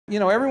you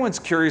know, everyone's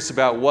curious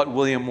about what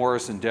William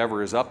Morris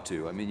Endeavor is up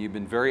to. I mean, you've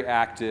been very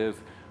active,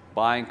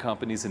 buying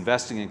companies,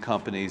 investing in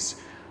companies.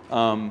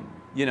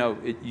 You know,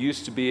 it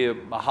used to be a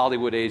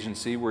Hollywood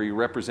agency where you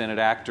represented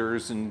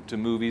actors to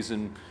movies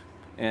and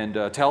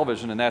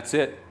television, and that's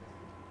it.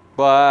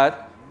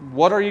 But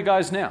what are you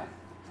guys now?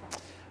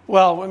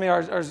 Well, I mean,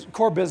 our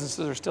core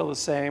businesses are still the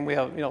same. We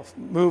have, you know,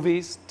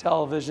 movies,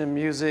 television,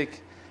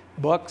 music,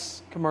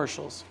 books,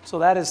 commercials. So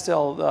that is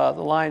still the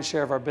lion's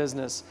share of our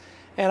business.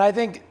 And I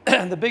think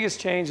the biggest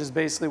change is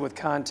basically with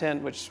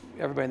content, which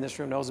everybody in this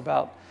room knows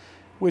about,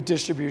 with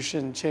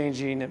distribution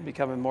changing and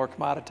becoming more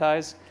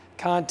commoditized.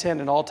 Content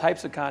and all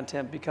types of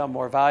content become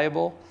more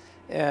valuable,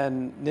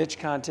 and niche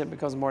content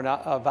becomes more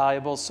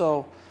valuable.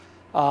 So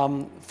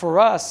for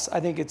us, I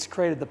think it's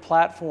created the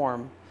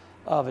platform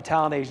of a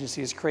talent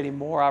agency is creating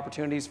more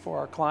opportunities for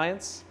our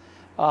clients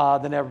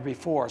than ever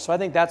before. So I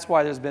think that's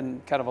why there's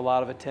been kind of a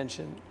lot of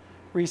attention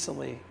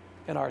recently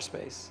in our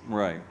space.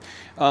 Right.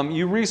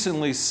 You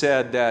recently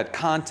said that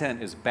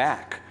content is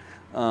back.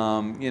 You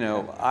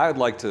know, I would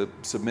like to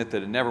submit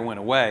that it never went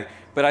away,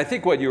 but I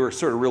think what you were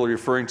sort of really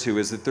referring to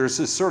is that there's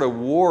this sort of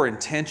war and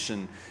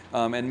tension,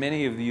 and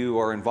many of you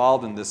are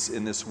involved in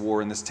this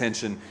war and this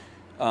tension,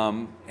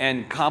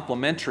 and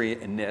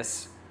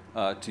complementariness,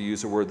 to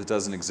use a word that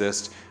doesn't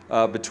exist,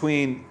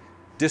 between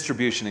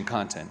distribution and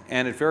content.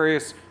 And at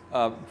various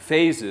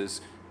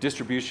phases,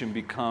 distribution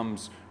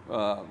becomes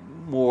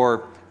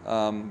more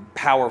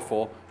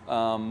powerful,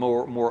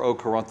 more au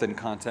courant than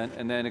content,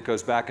 and then it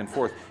goes back and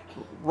forth.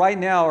 Right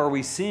now, are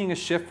we seeing a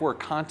shift where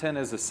content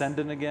is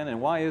ascendant again,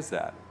 and why is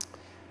that?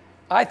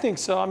 I think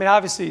so. I mean,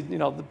 obviously, you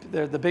know,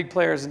 the big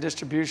players in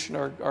distribution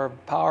are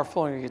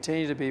powerful and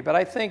continue to be, but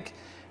I think,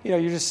 you know,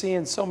 you're just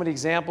seeing so many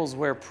examples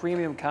where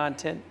premium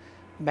content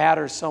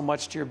matters so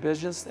much to your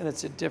business, and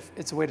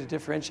it's a way to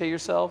differentiate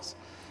yourselves.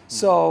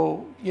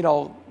 So, you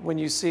know, when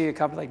you see a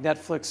company like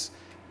Netflix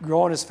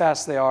growing as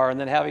fast as they are, and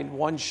then having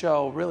one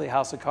show, really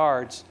House of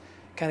Cards,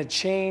 kind of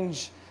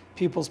change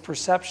people's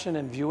perception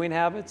and viewing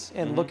habits,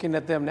 and looking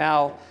at them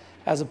now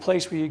as a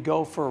place where you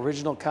go for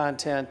original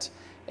content,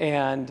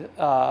 and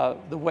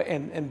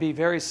and be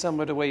very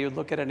similar to the way you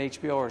look at an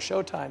HBO or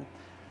Showtime,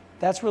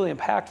 that's really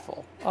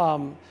impactful.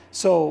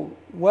 So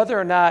whether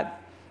or not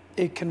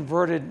it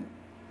converted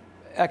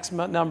X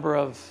number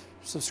of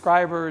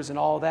subscribers and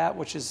all of that,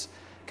 which has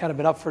kind of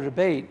been up for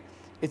debate,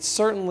 it's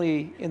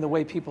certainly in the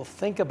way people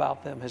think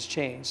about them has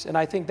changed. And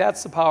I think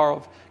that's the power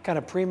of kind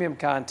of premium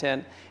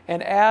content.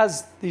 And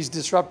as these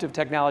disruptive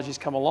technologies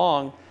come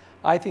along,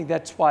 I think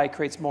that's why it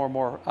creates more and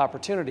more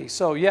opportunity.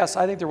 So yes,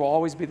 I think there will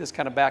always be this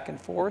kind of back and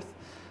forth,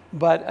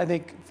 but I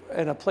think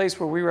in a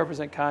place where we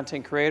represent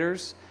content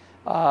creators,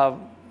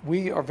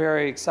 we are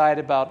very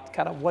excited about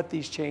kind of what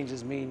these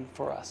changes mean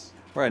for us.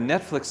 Right,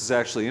 Netflix is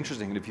actually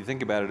interesting, and if you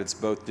think about it, it's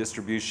both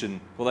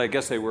distribution, well, I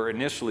guess they were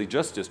initially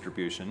just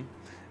distribution,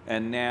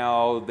 and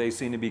now they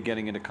seem to be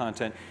getting into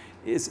content.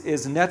 Is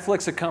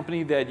Netflix a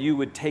company that you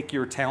would take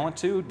your talent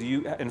to?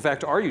 In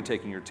fact, are you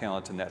taking your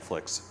talent to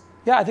Netflix?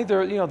 Yeah, I think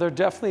they're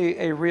definitely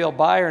a real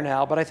buyer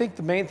now, but I think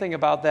the main thing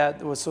about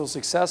that was so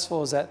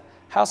successful is that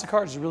House of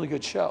Cards is a really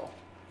good show.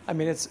 I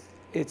mean,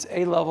 it's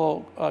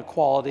A-level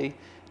quality,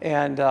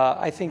 and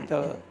I think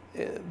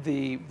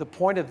the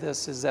point of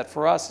this is that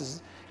for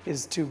us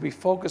is to be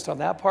focused on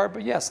that part.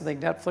 But yes, I think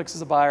Netflix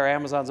is a buyer,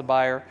 Amazon's a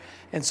buyer,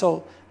 and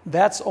so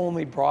that's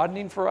only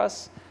broadening for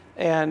us.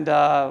 And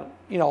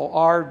you know,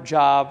 our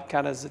job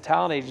kind of as a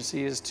talent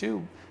agency is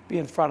to be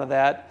in front of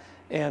that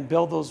and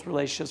build those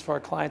relationships for our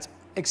clients,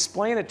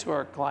 explain it to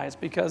our clients,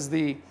 because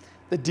the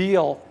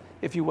deal,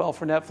 if you will,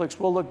 for Netflix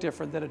will look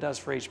different than it does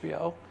for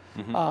HBO,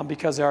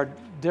 because they are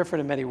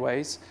different in many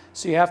ways.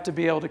 So you have to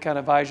be able to kind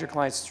of advise your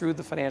clients through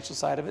the financial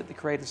side of it, the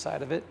creative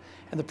side of it,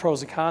 and the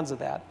pros and cons of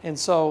that. And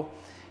so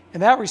in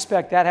that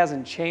respect, that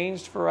hasn't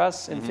changed for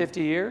us in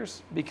 50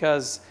 years,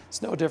 because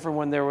it's no different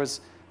when there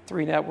was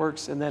 3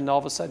 networks and then all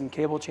of a sudden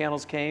cable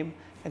channels came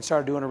and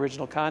started doing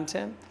original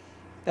content.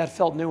 That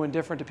felt new and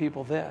different to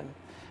people then.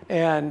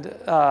 And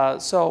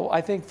so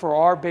I think for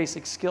our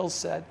basic skill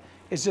set,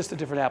 it's just a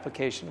different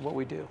application of what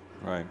we do.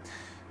 Right.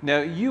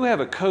 Now, you have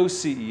a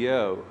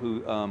co-CEO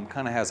who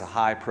kind of has a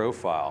high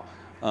profile,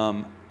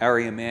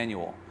 Ari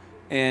Emanuel.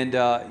 And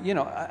you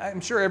know,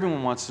 I'm sure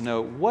everyone wants to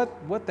know,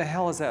 what the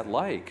hell is that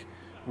like?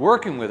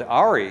 Working with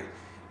Ari,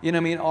 you know,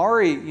 I mean,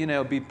 Ari, you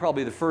know, be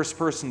probably the first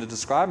person to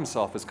describe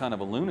himself as kind of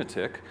a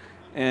lunatic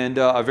and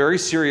a very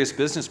serious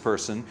business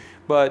person,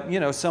 but, you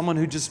know, someone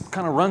who just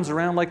kind of runs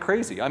around like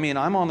crazy. I mean,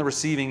 I'm on the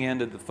receiving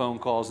end of the phone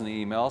calls and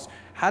the emails.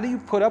 How do you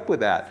put up with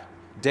that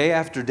day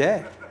after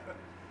day?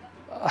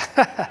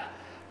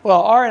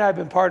 Well, Ari and I have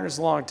been partners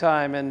a long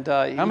time. And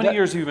how many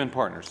years have you been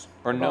partners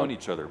or known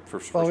each other?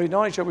 Well, we've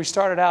known each other. We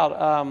started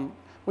out,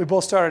 we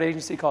both started an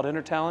agency called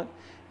Intertalent,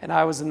 and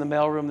I was in the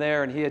mailroom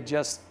there, and he had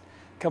just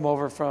come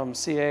over from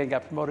CA and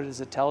got promoted as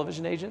a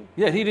television agent.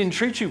 Yeah, he didn't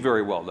treat you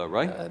very well, though,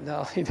 right?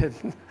 No, he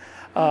didn't.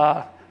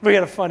 We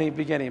had a funny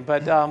beginning,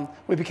 but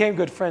we became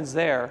good friends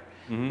there.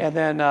 And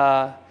then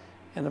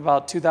in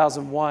about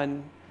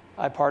 2001,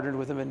 I partnered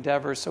with him in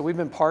Endeavor. So we've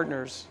been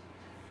partners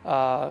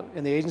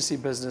in the agency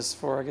business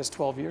for, I guess,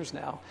 12 years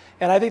now.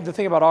 And I think the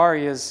thing about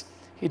Ari is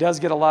he does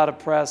get a lot of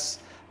press,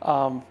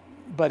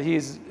 but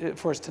he's,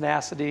 for his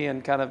tenacity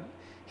and kind of,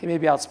 he may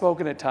be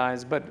outspoken at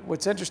times, but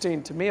what's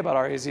interesting to me about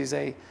Ari is he's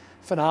a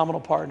phenomenal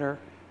partner,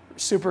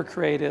 super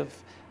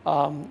creative,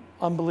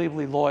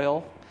 unbelievably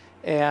loyal,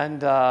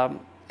 and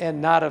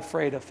not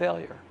afraid of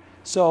failure.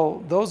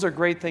 So those are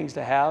great things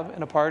to have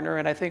in a partner,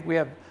 and I think we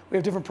have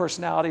different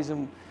personalities,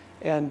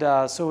 and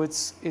so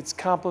it's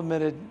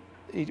complemented.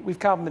 We've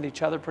complemented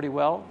each other pretty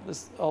well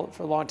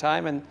for a long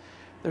time, and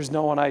there's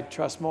no one I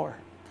trust more.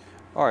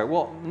 All right,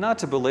 well, not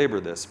to belabor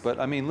this, but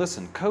I mean,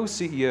 listen,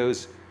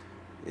 co-CEOs,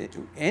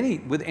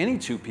 with any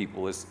two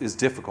people is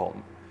difficult.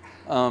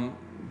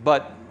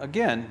 But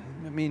again,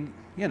 I mean,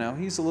 you know,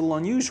 he's a little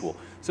unusual.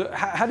 So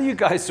how do you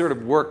guys sort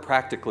of work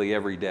practically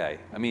every day?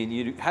 I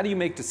mean, how do you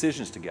make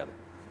decisions together?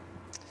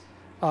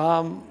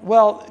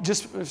 Well,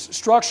 just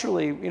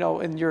structurally, you know,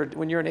 when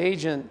you're an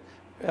agent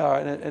or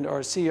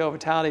a CEO of a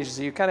talent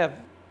agency, you kind of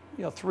have,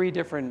 you know, three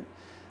different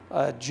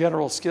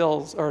general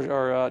skills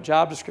or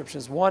job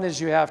descriptions. One is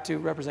you have to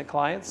represent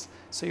clients,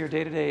 so you're a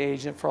day-to-day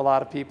agent for a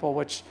lot of people,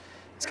 which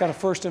is kind of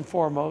first and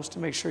foremost to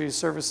make sure you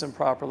service them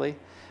properly.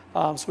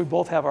 So we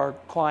both have our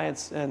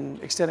clients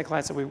and extended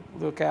clients that we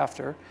look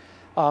after.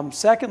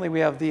 Secondly,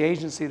 we have the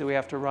agency that we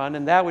have to run,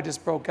 and that we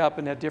just broke up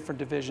and had different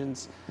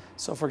divisions.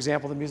 So for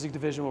example, the music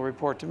division will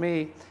report to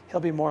me. He'll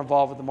be more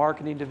involved with the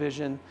marketing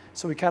division.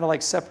 So we kind of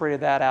like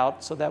separated that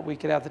out so that we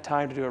could have the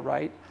time to do it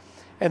right.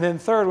 And then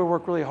third, we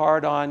work really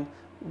hard on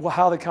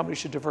how the company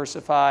should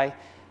diversify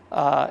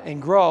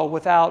and grow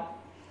without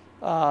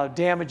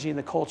damaging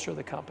the culture of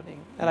the company.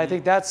 And I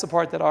think that's the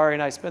part that Ari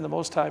and I spend the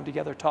most time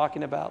together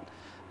talking about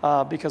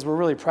because we're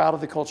really proud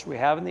of the culture we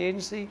have in the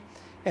agency.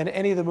 And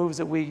any of the moves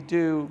that we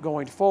do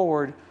going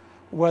forward,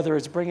 whether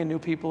it's bringing new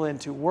people in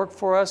to work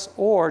for us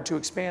or to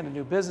expand to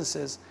new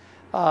businesses,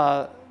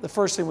 the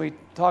first thing we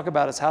talk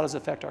about is how does it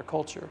affect our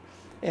culture.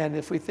 And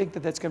if we think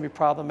that that's going to be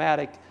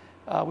problematic,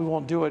 we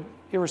won't do it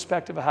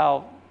irrespective of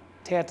how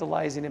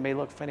tantalizing it may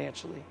look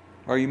financially.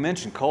 Or you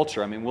mentioned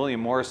culture. I mean,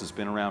 William Morris has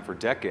been around for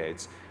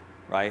decades,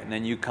 right? And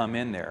then you come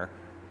in there.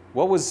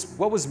 What was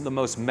the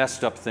most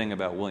messed up thing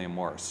about William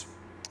Morris?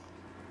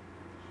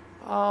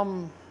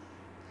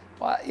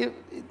 Well,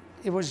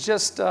 it was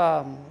just,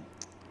 I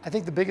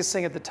think the biggest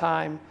thing at the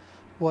time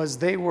was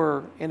they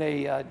were in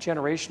a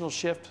generational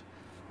shift.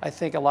 I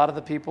think a lot of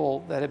the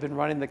people that had been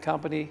running the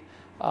company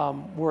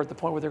were at the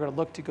point where they're going to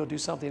look to go do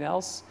something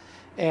else.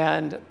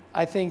 And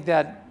I think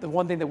that the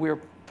one thing that we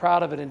were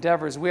proud of at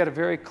Endeavor is we had a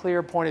very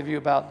clear point of view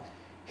about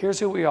here's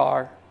who we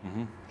are,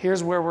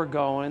 here's where we're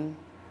going,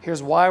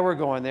 here's why we're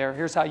going there,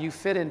 here's how you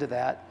fit into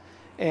that,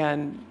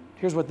 and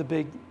here's what the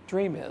big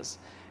dream is.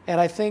 And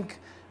I think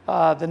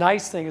the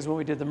nice thing is when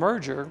we did the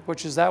merger,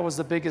 which is that was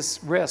the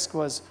biggest risk,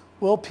 was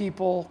will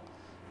people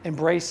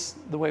embrace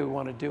the way we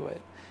want to do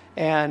it?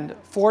 And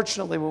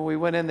fortunately, when we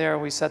went in there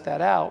and we set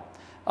that out,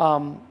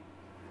 an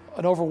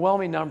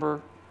overwhelming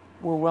number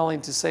were willing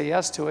to say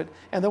yes to it.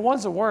 And the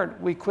ones that weren't,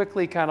 we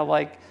quickly kind of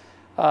like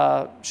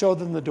showed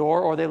them the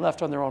door, or they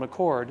left on their own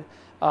accord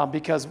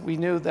because we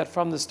knew that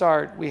from the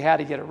start we had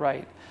to get it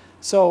right.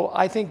 So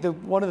I think that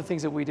one of the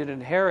things that we did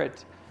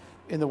inherit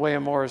in the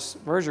William Morris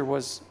merger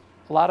was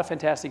a lot of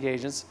fantastic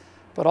agents,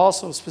 but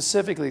also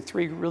specifically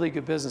three really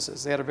good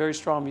businesses. They had a very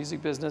strong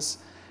music business.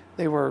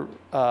 They were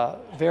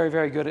very,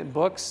 very good in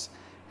books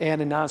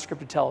and in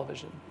non-scripted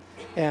television.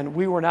 And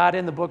we were not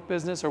in the book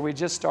business, or we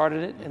just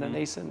started it in a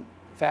nascent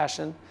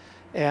fashion.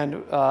 And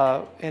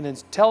in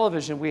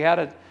television, we had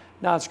a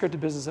non-scripted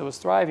business that was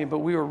thriving, but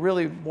we were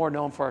really more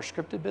known for our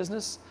scripted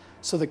business.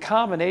 So the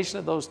combination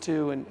of those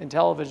two in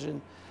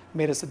television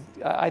made us,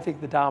 I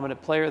think, the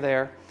dominant player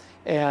there.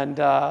 And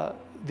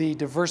the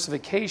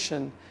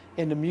diversification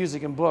into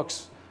music and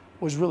books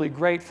was really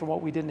great for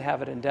what we didn't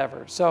have at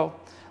Endeavor. So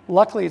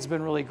luckily it's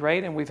been really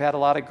great, and we've had a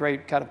lot of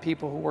great kind of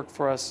people who work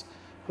for us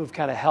who've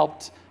kind of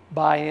helped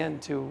buy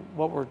into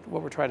what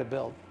we're trying to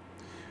build.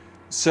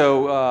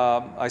 So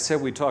I said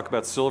we'd talk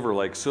about Silver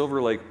Lake.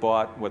 Silver Lake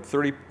bought, what,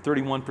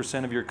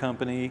 31% of your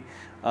company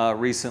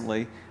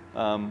recently.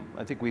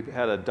 I think we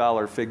had a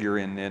dollar figure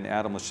in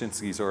Adam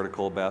Lashinsky's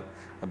article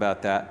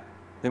about that.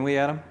 Didn't we,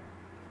 Adam?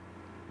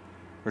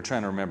 We're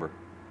trying to remember.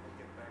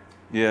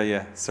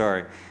 Yeah,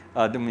 sorry.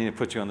 Didn't mean to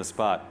put you on the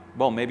spot.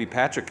 Well, maybe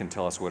Patrick can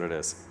tell us what it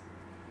is.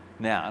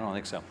 Nah, I don't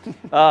think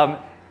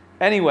so.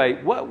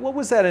 Anyway, what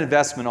was that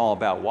investment all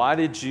about? Why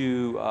did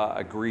you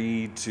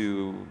agree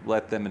to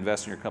let them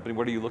invest in your company?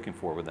 What are you looking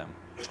for with them?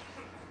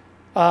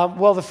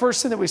 Well, the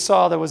first thing that we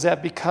saw that was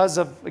that because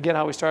of, again,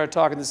 how we started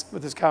talking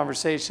with this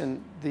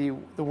conversation, the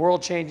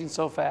world changing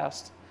so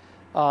fast,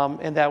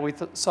 and that we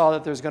saw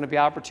that there's going to be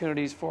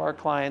opportunities for our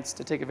clients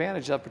to take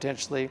advantage of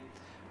potentially,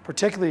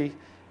 particularly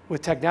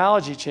with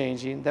technology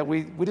changing, that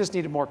we just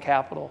needed more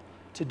capital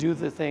to do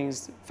the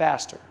things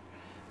faster.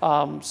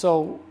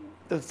 So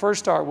the first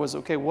start was,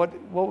 okay, what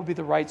would be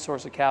the right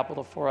source of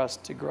capital for us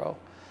to grow?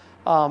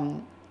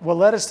 What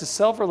led us to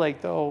Silver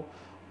Lake, though,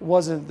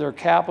 wasn't their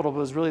capital, but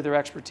was really their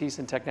expertise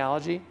in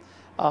technology.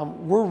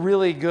 We're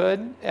really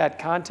good at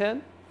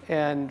content,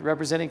 and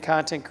representing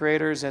content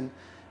creators, and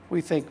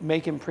we think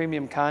making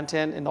premium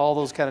content in all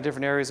those kind of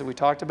different areas that we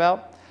talked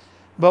about.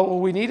 But what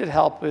we needed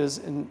help was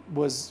in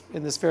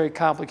this very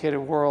complicated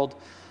world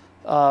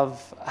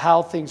of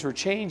how things were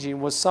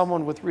changing, was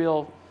someone with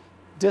real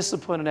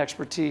discipline and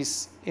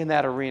expertise in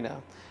that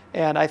arena.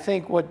 And I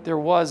think what there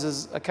was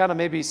is a kind of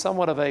maybe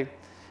somewhat of a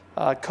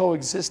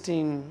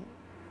coexisting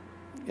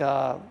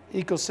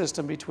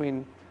ecosystem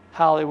between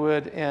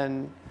Hollywood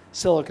and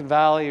Silicon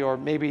Valley, or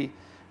maybe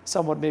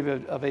somewhat maybe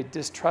of a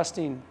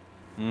distrusting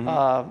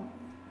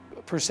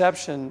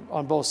perception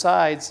on both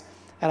sides.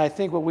 And I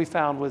think what we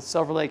found with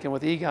Silver Lake and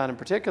with Egon in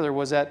particular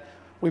was that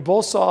we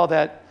both saw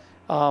that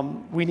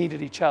we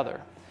needed each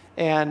other.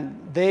 And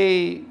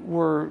they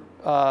were,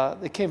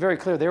 it came very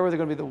clear they were going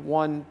to be the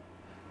one,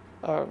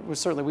 was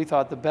certainly we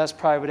thought the best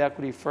private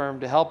equity firm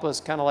to help us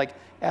kind of like,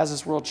 as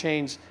this world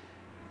changed,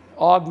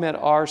 augment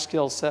our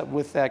skill set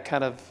with that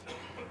kind of,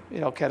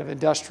 kind of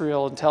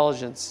industrial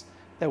intelligence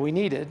that we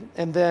needed.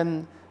 And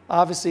then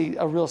obviously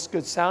a real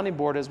good sounding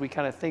board as we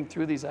kind of think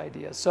through these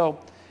ideas. So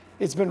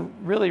it's been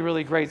really,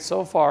 really great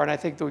so far. And I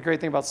think the great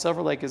thing about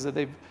Silver Lake is that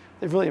they've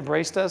really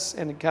embraced us,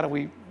 and kind of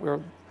we're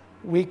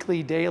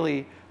weekly,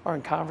 daily are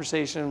in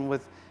conversation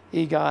with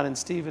Egon and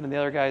Steven and the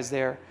other guys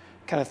there,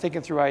 kind of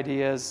thinking through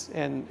ideas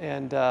and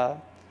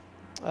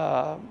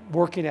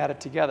working at it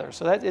together.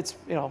 So that it's,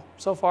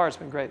 so far it's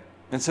been great.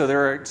 And so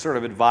they're sort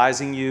of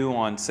advising you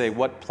on, say,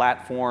 what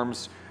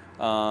platforms,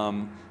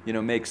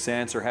 make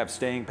sense or have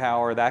staying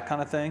power, that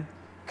kind of thing?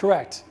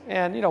 Correct.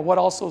 And, what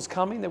also is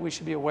coming that we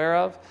should be aware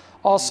of.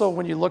 Also,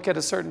 when you look at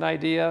a certain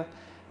idea,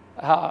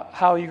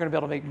 how you're going to be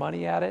able to make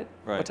money at it,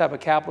 right. What type of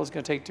capital is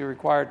going to take to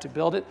required to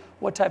build it,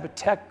 what type of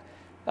tech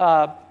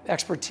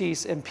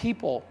expertise and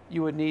people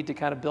you would need to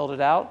kind of build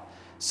it out.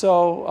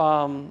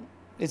 So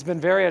it's been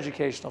very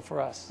educational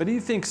for us. But do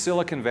you think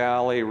Silicon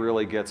Valley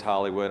really gets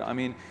Hollywood? I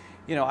mean,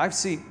 I've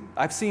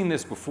seen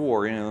this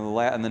before. In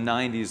the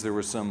 90s, there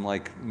was some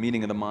like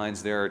meeting of the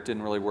minds there. It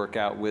didn't really work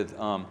out with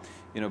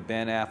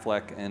Ben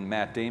Affleck and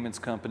Matt Damon's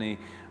company.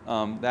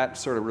 That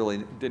sort of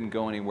really didn't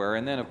go anywhere.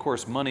 And then, of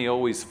course, money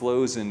always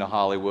flows into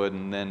Hollywood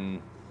and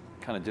then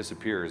kind of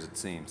disappears, it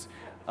seems.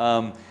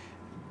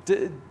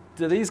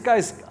 Do these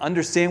guys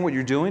understand what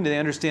you're doing? Do they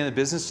understand the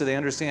business? Do they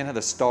understand how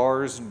the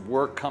stars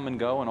work, come and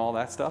go, and all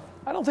that stuff?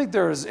 I don't think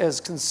they're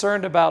as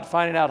concerned about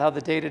finding out how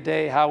the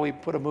day-to-day, how we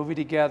put a movie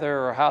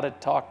together or how to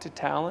talk to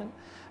talent.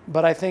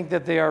 But I think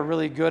that they are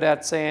really good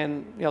at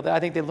saying, I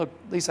think they look,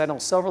 at least I know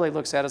Silver Lake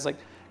looks at it as like,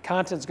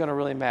 content's going to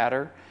really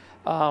matter.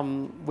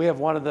 We have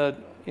one of the,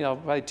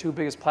 probably two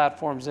biggest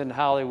platforms in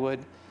Hollywood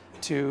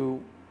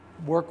to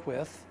work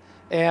with.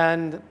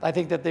 And I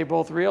think that they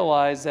both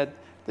realize that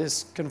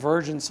this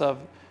convergence of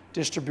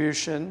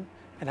distribution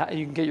and how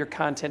you can get your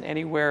content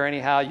anywhere,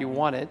 anyhow you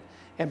want it,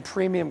 and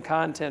premium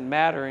content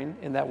mattering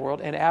in that world,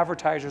 and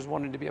advertisers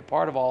wanting to be a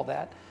part of all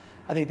that.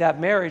 I think that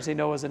marriage they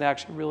know is an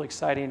actually really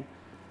exciting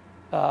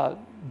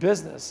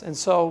business. And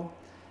so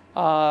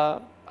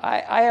I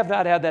have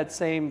not had that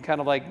same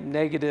kind of like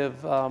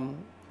negative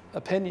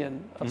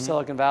opinion of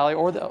Silicon Valley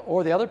or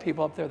the other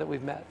people up there that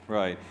we've met.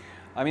 Right.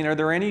 I mean, are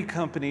there any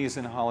companies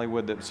in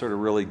Hollywood that sort of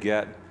really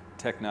get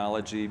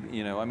technology?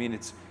 I mean,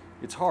 it's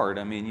hard.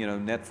 I mean,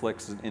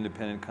 Netflix is an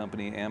independent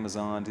company,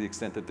 Amazon, to the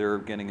extent that they're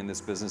getting in this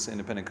business,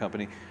 independent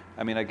company.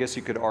 I mean, I guess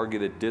you could argue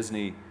that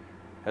Disney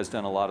has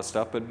done a lot of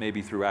stuff, but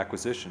maybe through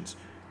acquisitions.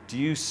 Do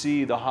you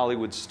see the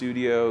Hollywood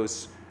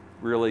studios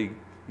really,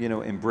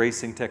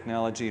 embracing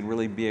technology and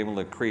really be able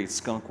to create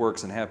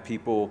skunkworks and have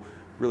people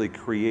really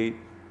create,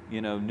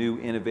 new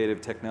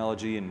innovative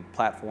technology and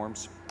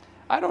platforms?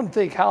 I don't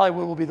think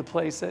Hollywood will be the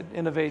place that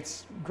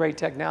innovates great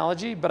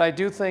technology, but I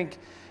do think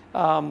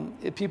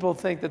if people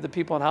think that the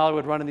people in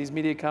Hollywood running these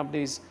media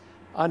companies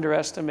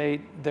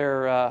underestimate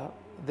their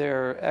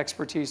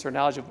expertise or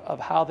knowledge of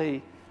how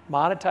they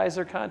monetize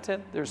their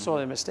content, they're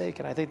sorely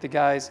mistaken. I think the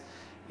guys,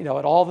 at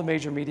all the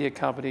major media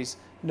companies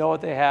know what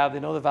they have, they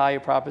know the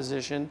value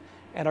proposition,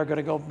 and are going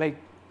to go make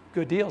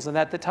good deals. And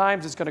at the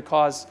times, it's going to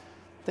cause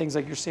things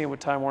like you're seeing with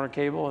Time Warner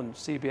Cable and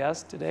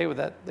CBS today, with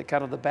the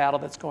kind of the battle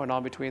that's going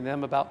on between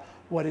them about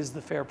what is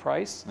the fair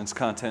price. It's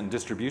content and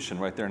distribution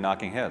right there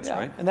knocking heads, yeah.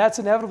 Right? And that's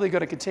inevitably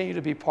going to continue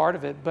to be part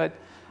of it, but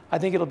I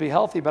think it'll be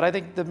healthy. But I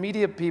think the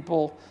media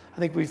people,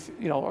 I think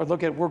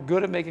we're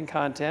good at making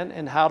content,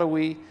 and how do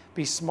we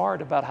be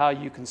smart about how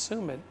you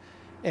consume it?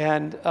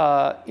 And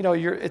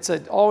it's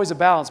always a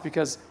balance,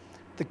 because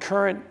the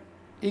current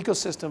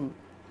ecosystem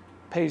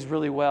pays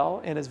really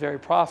well and is very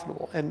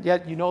profitable, and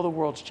yet the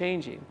world's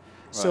changing.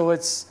 Right. So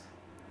it's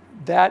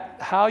that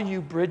how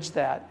you bridge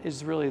that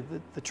is really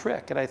the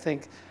trick. And I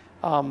think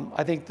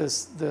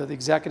the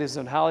executives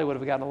in Hollywood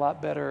have gotten a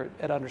lot better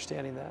at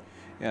understanding that.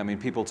 Yeah, I mean,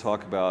 people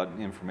talk about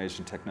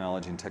information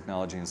technology and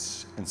technology in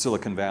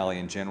Silicon Valley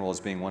in general as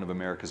being one of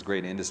America's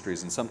great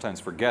industries, and sometimes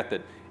forget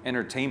that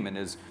entertainment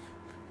is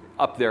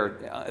up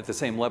there at the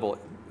same level,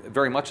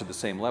 very much at the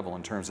same level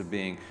in terms of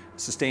being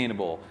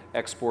sustainable,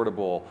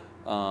 exportable,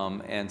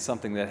 and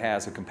something that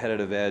has a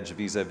competitive edge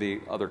vis-a-vis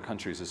other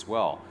countries as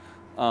well.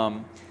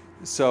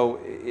 So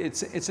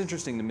it's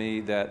interesting to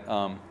me that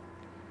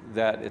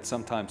that it's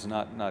sometimes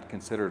not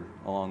considered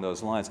along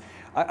those lines.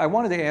 I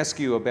wanted to ask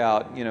you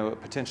about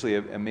potentially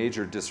a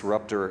major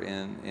disruptor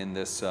in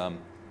this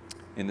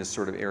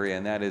sort of area,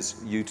 and that is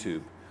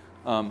YouTube.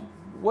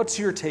 What's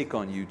your take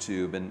on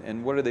YouTube,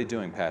 and what are they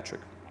doing,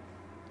 Patrick?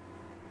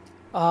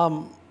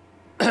 Well,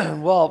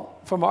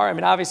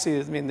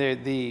 obviously,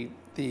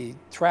 the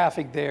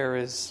traffic there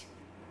is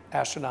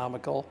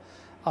astronomical.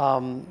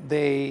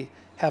 They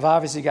have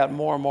obviously got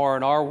more and more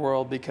in our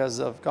world because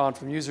of gone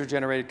from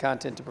user-generated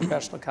content to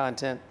professional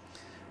content.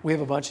 We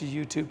have a bunch of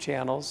YouTube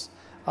channels.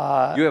 You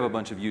have a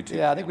bunch of YouTube.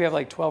 Yeah, I think we have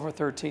like 12 or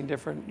 13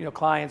 different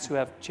clients who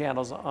have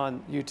channels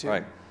on YouTube.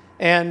 Right.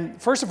 And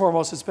first and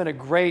foremost, it's been a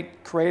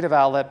great creative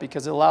outlet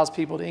because it allows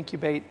people to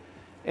incubate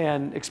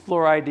and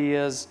explore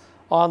ideas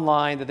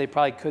online that they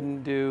probably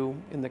couldn't do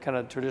in the kind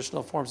of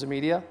traditional forms of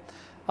media.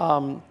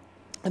 And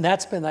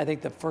that's been, I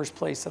think, the first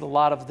place that a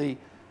lot of the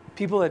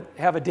people that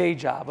have a day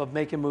job of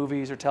making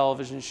movies or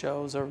television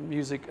shows or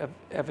music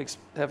have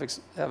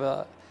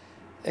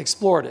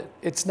explored it.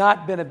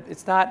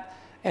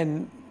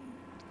 And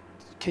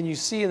can you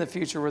see in the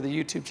future where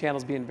the YouTube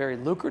channels being very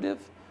lucrative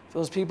for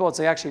those people? It's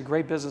actually a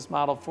great business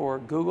model for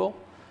Google,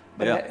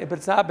 but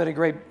it's not a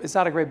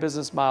great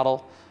business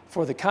model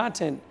for the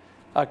content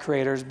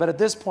creators. But at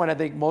this point, I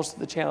think most of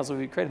the channels that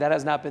we've created, that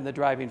has not been the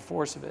driving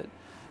force of it.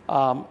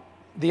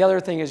 The other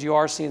thing is you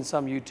are seeing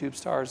some YouTube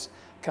stars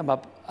come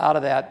up out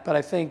of that. But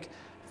I think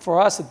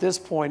for us at this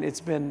point, it's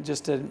been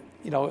just a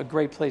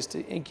great place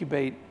to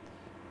incubate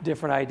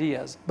different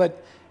ideas.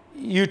 But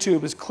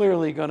YouTube is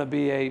clearly going to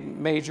be a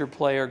major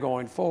player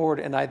going forward,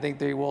 and I think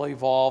they will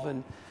evolve.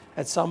 And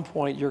at some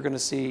point, you're going to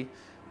see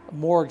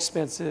more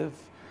expensive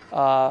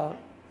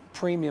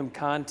premium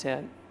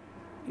content,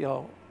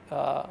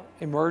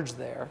 emerge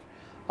there,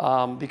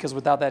 because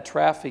without that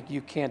traffic,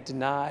 you can't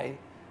deny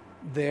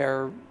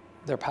their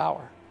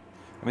power.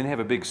 I mean, they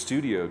have a big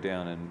studio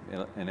down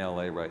in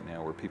LA right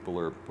now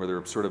where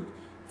they're sort of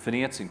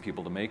financing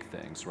people to make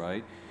things,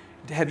 right?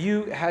 Have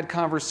you had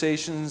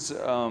conversations?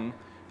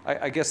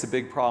 I guess the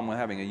big problem with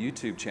having a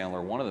YouTube channel,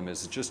 or one of them,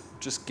 is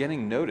just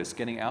getting noticed,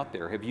 getting out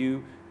there. Have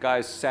you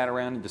guys sat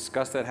around and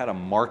discussed that, how to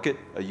market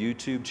a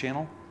YouTube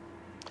channel?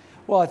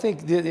 Well, I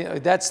think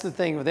that's the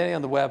thing with anything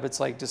on the web. It's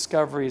like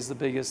discovery is the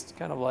biggest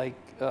kind of like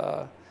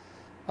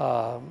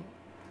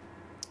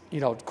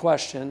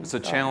question. It's a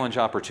challenge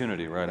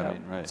opportunity, right? Yeah. I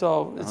mean, right.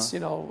 So it's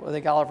I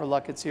think Oliver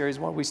Luckett's here.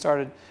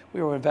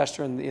 We were an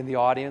investor in the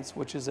Audience,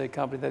 which is a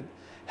company that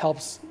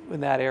helps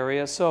in that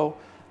area. So,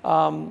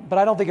 but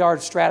I don't think our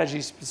strategy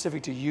is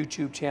specific to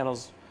YouTube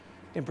channels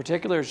in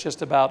particular. It's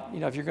just about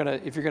if you're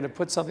gonna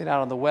put something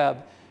out on the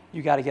web,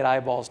 you got to get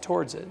eyeballs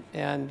towards it.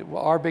 And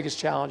our biggest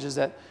challenge is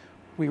that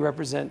we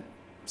represent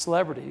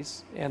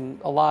celebrities, and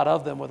a lot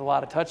of them with a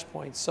lot of touch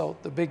points. So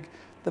the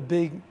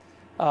big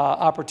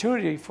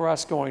opportunity for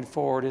us going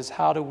forward is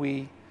how do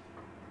we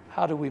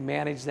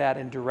manage that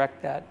and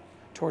direct that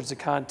towards the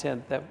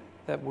content that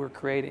we're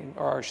creating,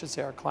 or I should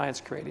say our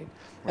clients creating.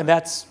 Right. And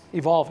that's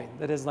evolving.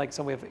 That isn't like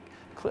something we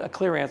have a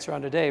clear answer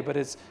on today, but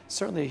it's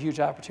certainly a huge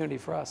opportunity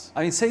for us.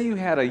 I mean, say you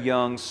had a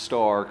young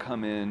star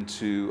come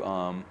into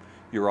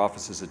your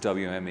offices at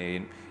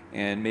WME,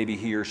 and maybe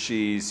he or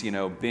she's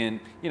been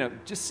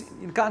just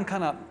gotten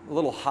kind of a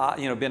little hot,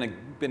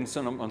 been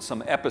on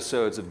some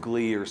episodes of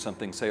Glee or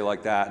something, say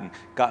like that, and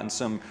gotten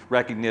some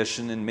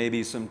recognition and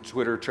maybe some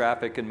Twitter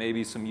traffic and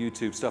maybe some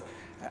YouTube stuff.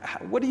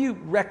 What do you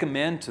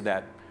recommend to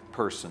that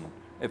person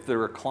if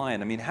they're a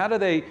client? I mean, how do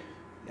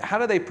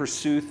they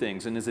pursue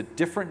things, and is it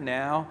different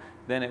now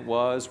than it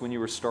was when you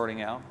were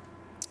starting out?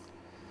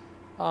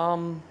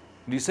 Do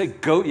you say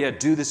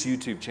do this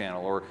YouTube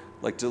channel, or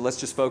let's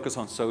just focus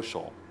on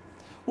social?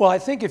 Well, I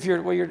think if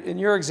you're in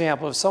your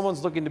example, if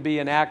someone's looking to be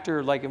an actor,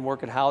 and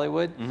work in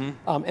Hollywood, and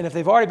if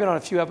they've already been on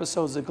a few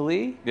episodes of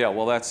Glee, yeah,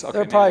 well, that's okay.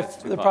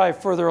 They're probably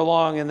further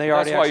along, and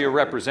that's why you're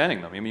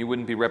representing them. I mean, you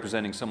wouldn't be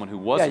representing someone who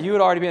wasn't. Yeah, you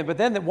would already be. But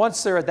then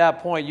once they're at that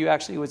point, you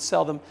actually would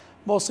sell them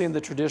mostly in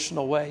the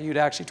traditional way. You'd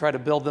actually try to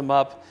build them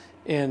up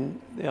in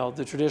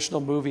the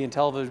traditional movie and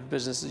television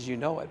business as you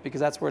know it,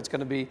 because that's where it's going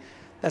to be.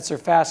 That's their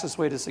fastest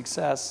way to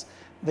success.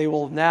 They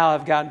will now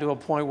have gotten to a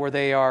point where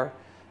they are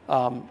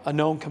a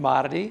known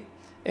commodity.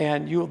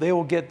 And they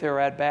will get their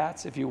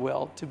at-bats, if you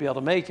will, to be able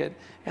to make it.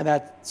 And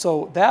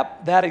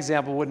that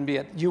example wouldn't be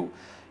it. You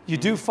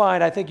do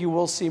find, I think you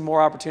will see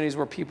more opportunities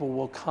where people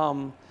will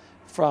come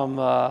from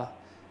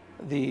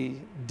the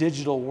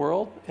digital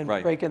world and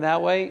break in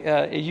that way.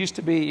 It used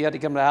to be you had to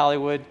come to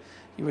Hollywood.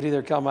 You would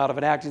either come out of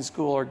an acting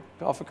school or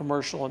off a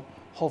commercial and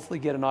hopefully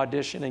get an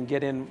audition and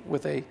get in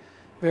with a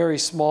very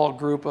small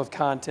group of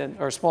content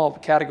or small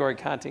category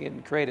content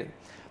getting created.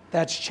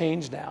 That's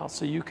changed now.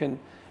 So you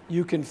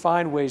can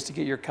find ways to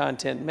get your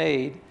content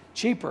made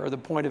cheaper. The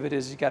point of it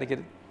is you got to get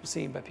it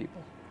seen by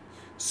people.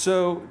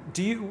 So,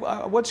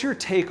 what's your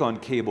take on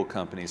cable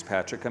companies,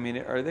 Patrick? I mean,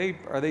 are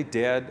they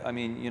dead? I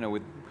mean,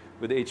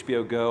 with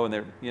HBO Go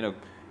and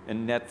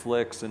and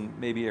Netflix and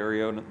maybe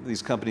Aereo and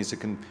these companies that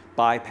can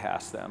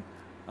bypass them.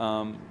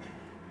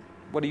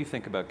 What do you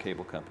think about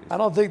cable companies? I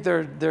don't think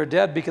they're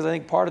dead, because I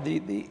think part of the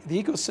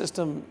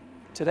ecosystem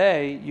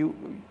today, you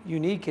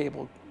need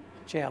cable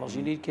channels,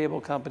 you need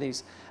cable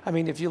companies. I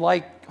mean, if you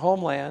like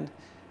Homeland,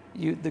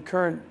 the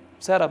current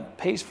setup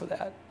pays for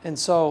that. And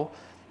so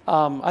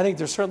I think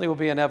there certainly will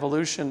be an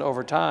evolution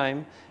over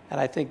time. And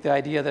I think the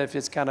idea that if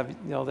it's kind of,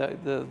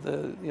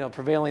 the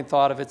prevailing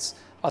thought of it's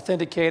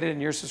authenticated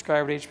and you're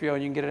subscribed to HBO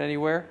and you can get it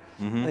anywhere,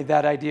 I think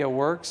that idea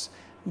works.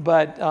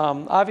 But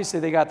obviously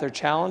they got their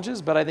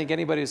challenges, but I think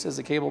anybody who says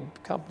the cable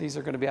companies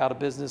are going to be out of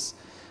business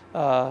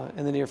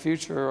in the near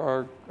future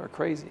are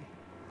crazy.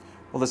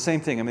 Well, the same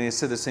thing. I mean, they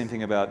said the same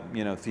thing about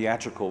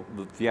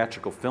the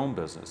theatrical film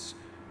business.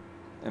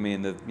 I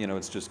mean,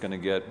 it's just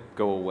going to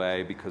go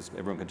away because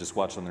everyone can just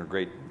watch on their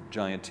great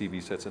giant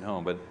TV sets at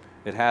home. But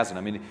it hasn't.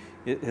 I mean,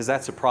 has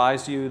that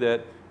surprised you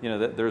that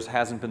that there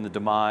hasn't been the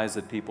demise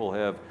that people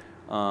have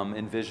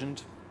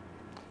envisioned?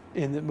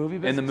 In the movie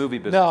business? In the movie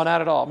business. No,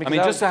 not at all. I mean,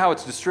 just how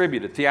it's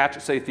distributed,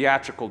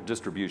 theatrical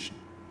distribution.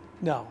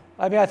 No.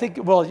 I mean, I think,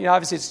 well,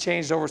 obviously it's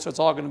changed over, so it's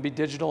all going to be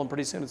digital, and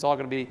pretty soon it's all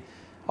going to be,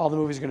 all the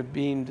movies are going to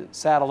be beamed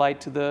satellite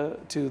to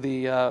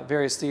the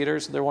various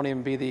theaters. There won't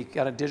even be the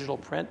kind of digital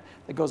print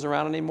that goes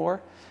around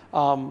anymore,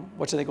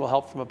 which I think will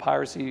help from a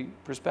piracy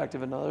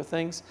perspective and other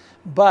things.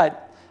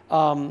 But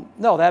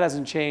no, that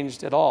hasn't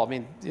changed at all. I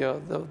mean,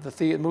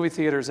 the movie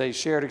theater is a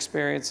shared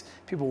experience.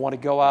 People want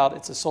to go out.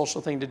 It's a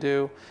social thing to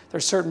do.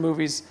 There's certain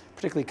movies,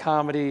 particularly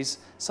comedies,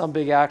 some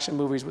big action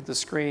movies with the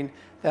screen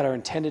that are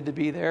intended to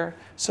be there.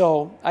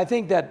 So I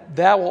think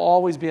that will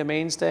always be a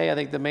mainstay. I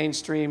think the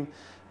mainstream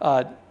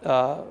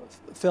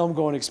film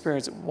going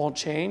experience won't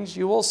change.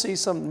 You will see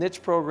some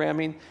niche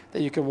programming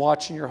that you can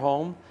watch in your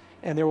home,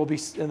 and there will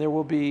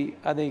be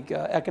I think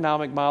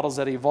economic models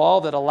that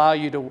evolve that allow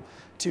you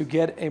to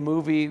get a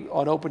movie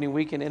on opening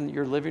weekend in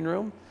your living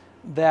room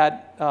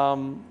that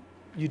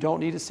you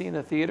don't need to see in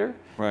the theater.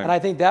 Right. And I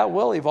think that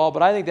will evolve,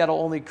 but I think that'll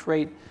only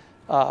create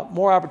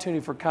more opportunity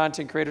for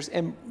content creators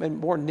and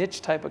more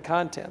niche type of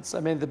contents.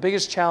 I mean, the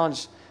biggest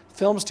challenge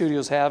film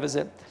studios have is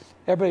that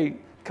everybody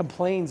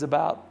complains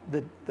about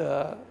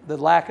the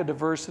lack of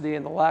diversity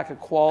and the lack of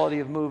quality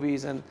of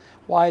movies, and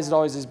why is it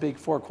always these big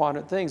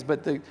four-quadrant things?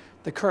 But they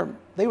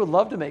would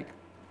love to make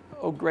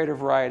a greater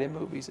variety of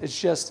movies. It's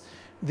just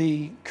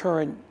the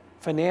current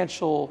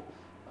financial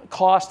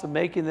cost of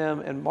making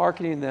them and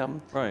marketing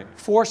them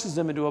forces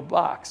them into a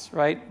box,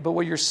 right? But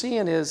what you're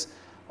seeing is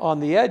on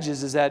the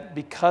edges is that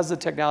because of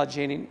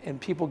technology and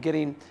people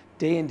getting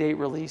day-and-date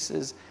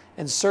releases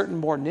and certain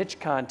more niche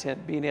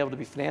content being able to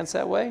be financed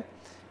that way,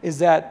 is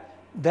that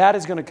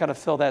is going to kind of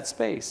fill that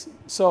space.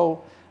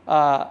 So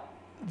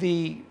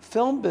the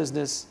film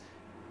business,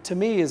 to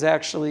me, is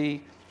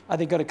actually, I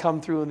think, going to come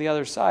through on the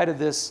other side of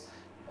this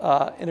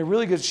in a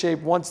really good shape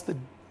once the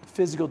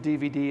physical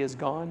DVD is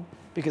gone,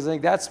 because I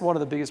think that's one of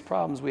the biggest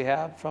problems we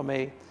have from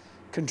a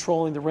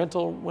controlling the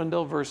rental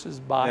window versus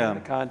buying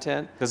the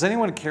content. Does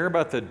anyone care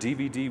about the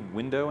DVD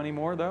window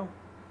anymore, though?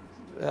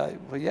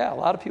 Well, yeah, a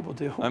lot of people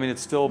do. I mean,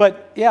 it's still...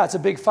 But yeah, it's a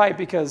big fight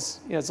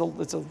because it's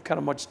a kind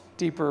of much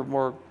deeper,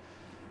 more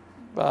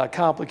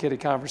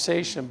complicated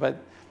conversation. But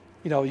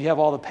you have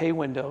all the pay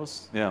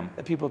windows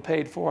that people have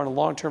paid for and a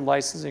long-term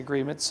licensing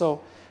agreement.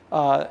 So,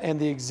 and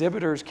the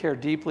exhibitors care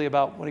deeply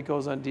about when it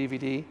goes on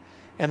DVD.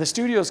 And the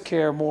studios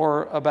care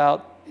more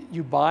about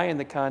you buying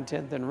the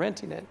content than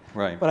renting it.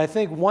 Right. But I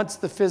think once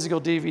the physical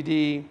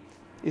DVD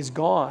is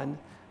gone,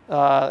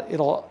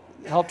 it'll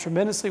help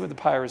tremendously with the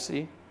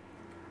piracy,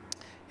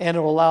 and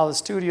it'll allow the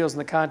studios and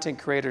the content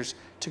creators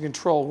to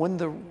control when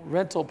the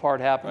rental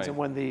part happens and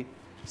when the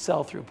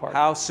sell-through part.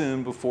 How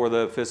soon before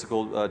the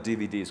physical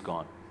DVD is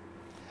gone?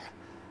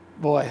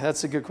 Boy,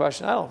 that's a good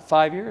question. I don't know,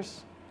 5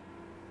 years?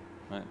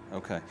 Right,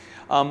 okay.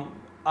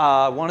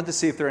 I wanted to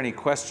see if there are any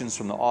questions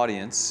from the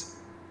audience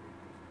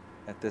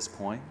at this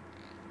point.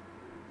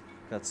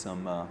 Got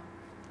some,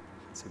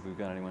 let's see if we've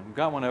got anyone. We've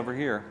got one over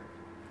here.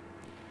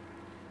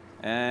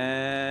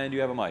 And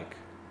you have a mic.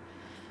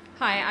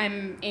 Hi,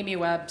 I'm Amy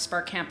Webb,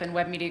 Spark Camp and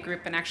Web Media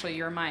Group, and actually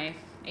you're my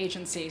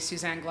agency.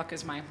 Suzanne Gluck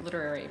is my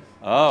literary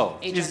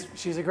agent.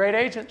 She's a great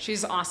agent.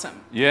 She's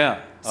awesome.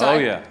 Yeah. So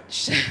yeah.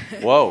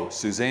 Whoa,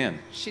 Suzanne.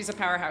 She's a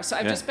powerhouse. So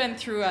I've just been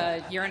through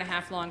a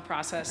 1.5-year long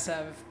process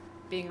of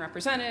being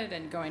represented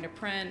and going to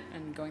print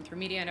and going through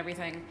media and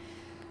everything.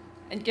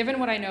 And given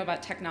what I know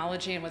about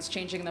technology and what's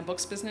changing in the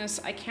books business,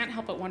 I can't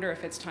help but wonder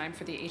if it's time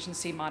for the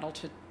agency model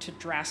to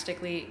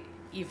drastically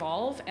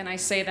evolve. And I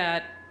say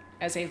that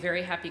as a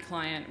very happy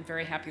client, I'm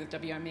very happy with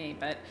WME,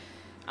 but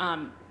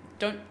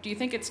do you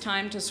think it's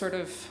time to sort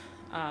of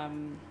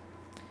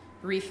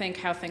rethink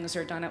how things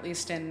are done, at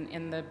least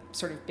in the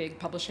sort of big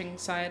publishing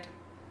side?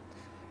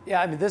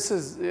 Yeah, I mean,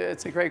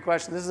 it's a great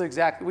question. This is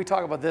exactly, we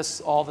talk about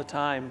this all the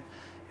time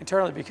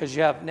internally, because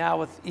you have now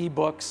with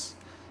ebooks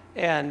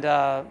and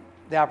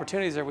the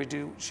opportunities that we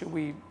do, should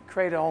we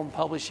create our own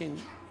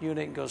publishing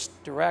unit and go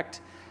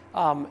direct?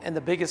 And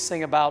the biggest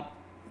thing about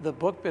the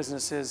book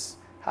business is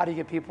how do you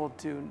get people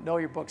to know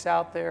your book's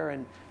out there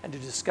and to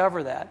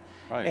discover that?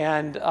 Right.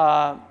 And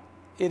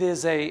it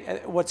is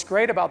what's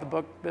great about the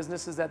book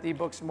business is that the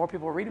e-books, more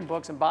people are reading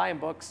books and buying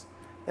books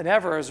than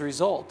ever as a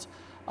result.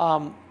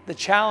 The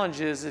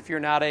challenge is if you're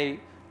not a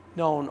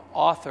known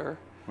author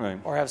right.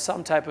 or have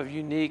some type of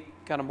unique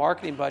kind of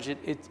marketing budget,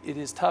 it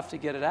is tough to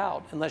get it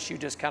out unless you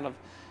just kind of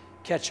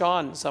catch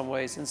on in some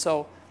ways. And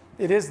so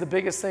it is the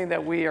biggest thing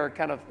that we are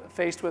kind of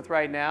faced with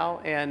right now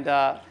and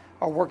are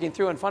working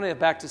through. And funny enough,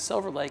 back to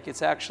Silver Lake,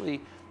 it's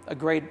actually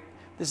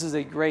this is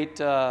a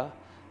great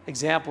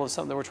example of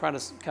something that we're trying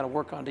to kind of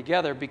work on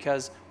together,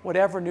 because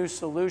whatever new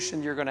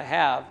solution you're going to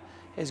have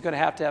is going to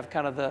have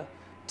kind of the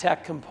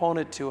tech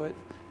component to it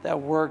that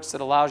works,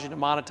 that allows you to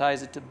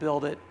monetize it, to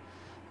build it,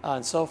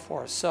 and so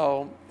forth.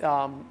 So,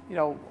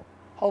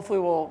 hopefully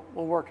we'll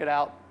work it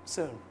out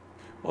soon.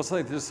 Well, it's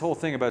like this whole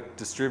thing about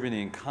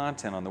distributing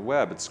content on the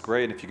web. It's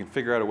great if you can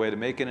figure out a way to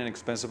make it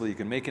inexpensively. You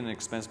can make it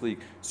inexpensively,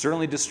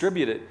 certainly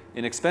distribute it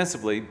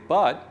inexpensively,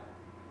 but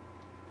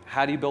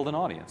how do you build an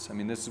audience? I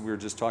mean, we were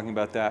just talking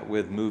about that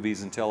with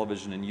movies and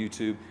television and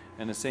YouTube,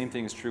 and the same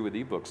thing is true with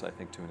ebooks, I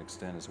think, to an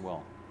extent as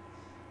well.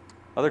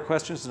 Other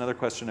questions? Another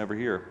question over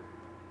here.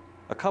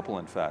 A couple,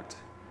 in fact.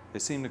 They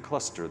seem to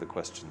cluster the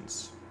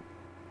questions.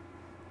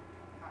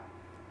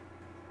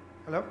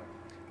 Hello?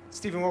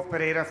 Stephen Wolf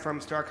Pereira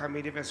from Starcom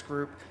Mediavest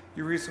Group.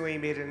 You recently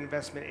made an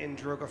investment in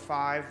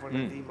Droga5, one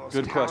of the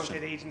most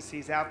talented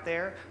agencies out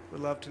there.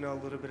 Would love to know a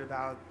little bit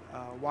about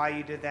why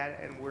you did that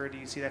and where do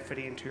you see that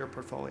fitting into your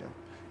portfolio?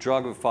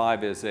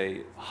 Droga5 is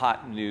a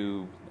hot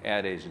new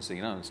ad agency.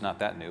 It's not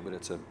that new, but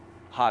it's a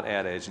hot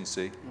ad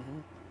agency.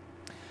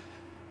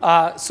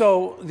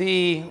 So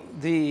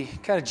the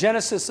kind of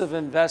genesis of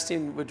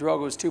investing with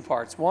Droga was two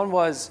parts. One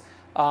was,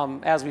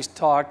 as we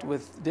talked,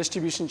 with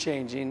distribution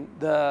changing,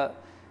 the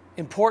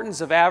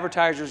importance of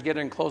advertisers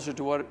getting closer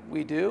to what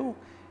we do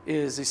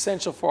is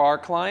essential for our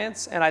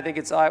clients, and I think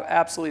it's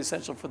absolutely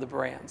essential for the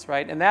brands,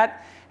 right? And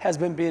that has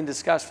been being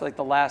discussed for like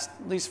at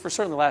least for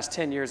certainly the last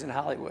 10 years in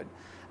Hollywood.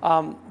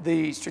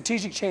 The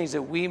strategic change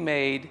that we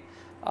made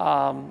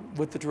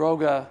with the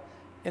Droga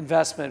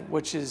investment,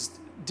 which is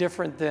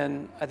different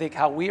than I think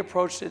how we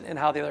approached it and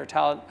how the other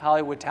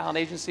Hollywood talent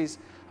agencies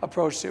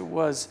approached it,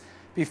 was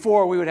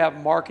before we would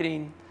have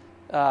marketing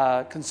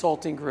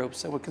consulting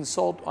groups that would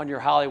consult on your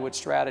Hollywood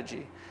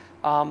strategy.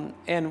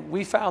 And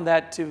we found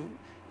that to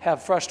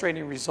have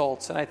frustrating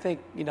results. And I think,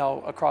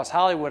 across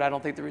Hollywood, I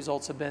don't think the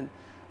results have been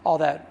all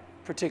that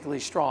particularly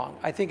strong.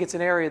 I think it's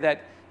an area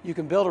that you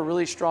can build a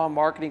really strong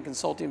marketing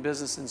consulting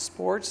business in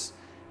sports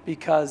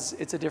because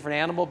it's a different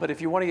animal. But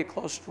if you want to get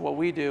closer to what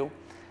we do,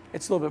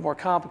 it's a little bit more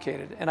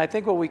complicated. And I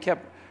think what we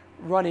kept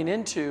running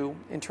into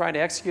in trying to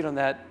execute on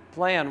that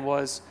plan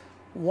was,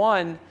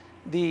 one,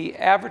 the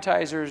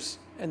advertisers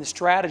and the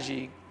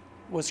strategy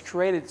was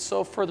created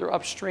so further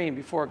upstream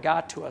before it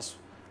got to us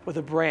with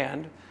a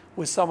brand,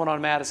 with someone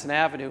on Madison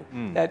Avenue,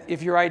 that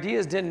if your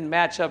ideas didn't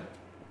match up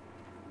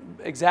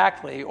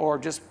exactly or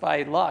just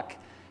by luck,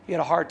 you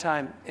had a hard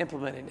time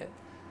implementing it.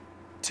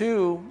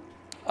 Two,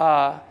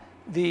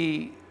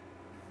 the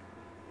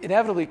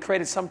inevitably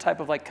created some type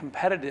of like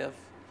competitive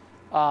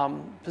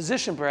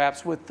position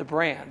perhaps with the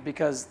brand,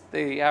 because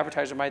the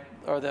advertiser might,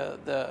 or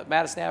the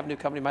Madison Avenue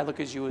company might look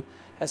at you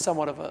as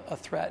somewhat of a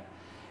threat.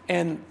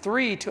 And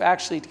three, to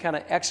kind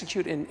of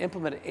execute and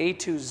implement A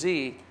to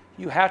Z,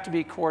 you have to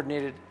be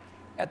coordinated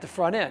at the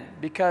front end,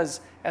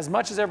 because as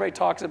much as everybody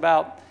talks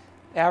about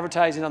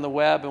advertising on the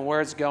web and where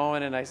it's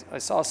going, and I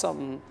saw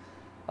something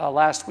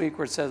last week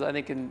where it says, I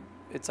think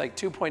it's like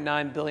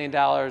 $2.9 billion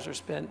are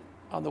spent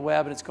on the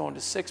web and it's going to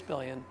 $6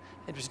 billion.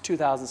 It was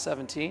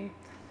 2017.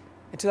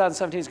 In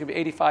 2017, it's going to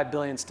be $85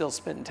 billion still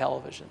spent in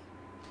television.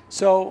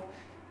 So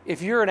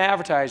if you're an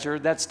advertiser,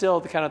 that's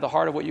still the kind of the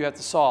heart of what you have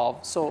to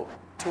solve. So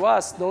to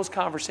us, those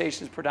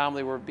conversations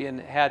predominantly were being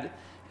had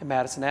in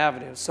Madison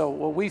Avenue. So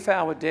what we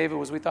found with David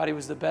was we thought he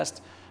was the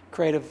best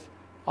creative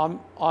on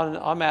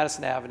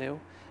Madison Avenue.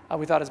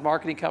 We thought his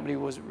marketing company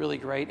was really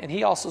great. And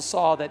he also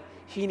saw that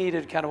he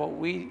needed kind of what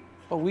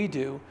we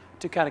do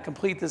to kind of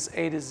complete this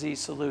A to Z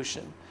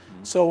solution.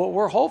 Mm-hmm. So what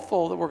we're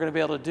hopeful that we're going to be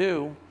able to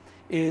do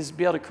is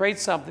be able to create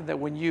something that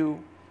when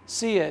you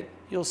see it,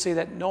 you'll see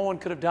that no one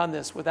could have done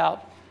this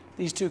without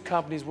these two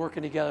companies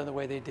working together in the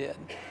way they did.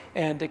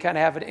 And to kind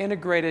of have an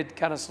integrated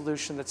kind of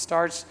solution that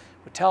starts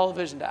with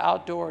television to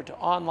outdoor to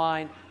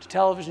online to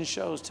television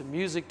shows to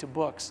music to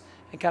books,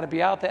 and kind of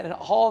be out there, and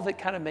all of it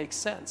kind of makes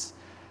sense.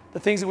 The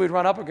things that we'd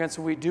run up against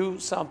when we do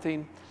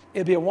something,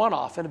 it'd be a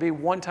one-off, and it'd be a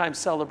one-time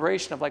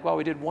celebration of like, wow,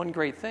 we did one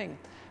great thing.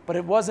 But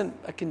it wasn't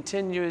a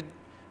continued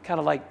kind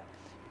of like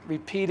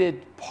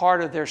repeated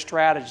part of their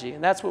strategy.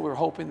 And that's what we're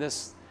hoping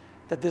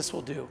that this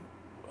will do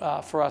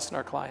for us and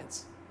our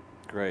clients.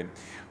 Great.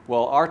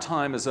 Well, our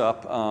time is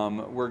up.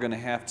 We're going to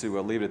have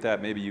to leave it at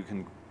that. Maybe you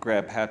can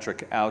grab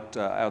Patrick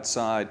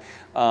outside.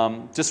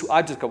 I've just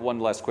got one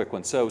last quick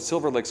one. So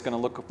Silver Lake's going to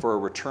look for a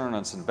return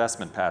on its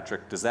investment,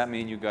 Patrick. Does that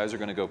mean you guys are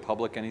going to go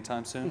public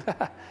anytime soon?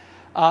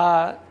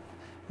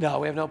 No,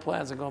 we have no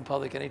plans on going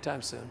public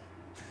anytime soon.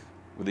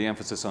 With the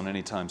emphasis on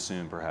anytime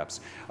soon,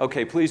 perhaps.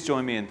 Okay, please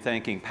join me in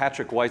thanking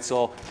Patrick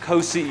Whitesell,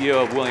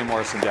 co-CEO of William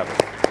Morris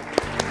Endeavor.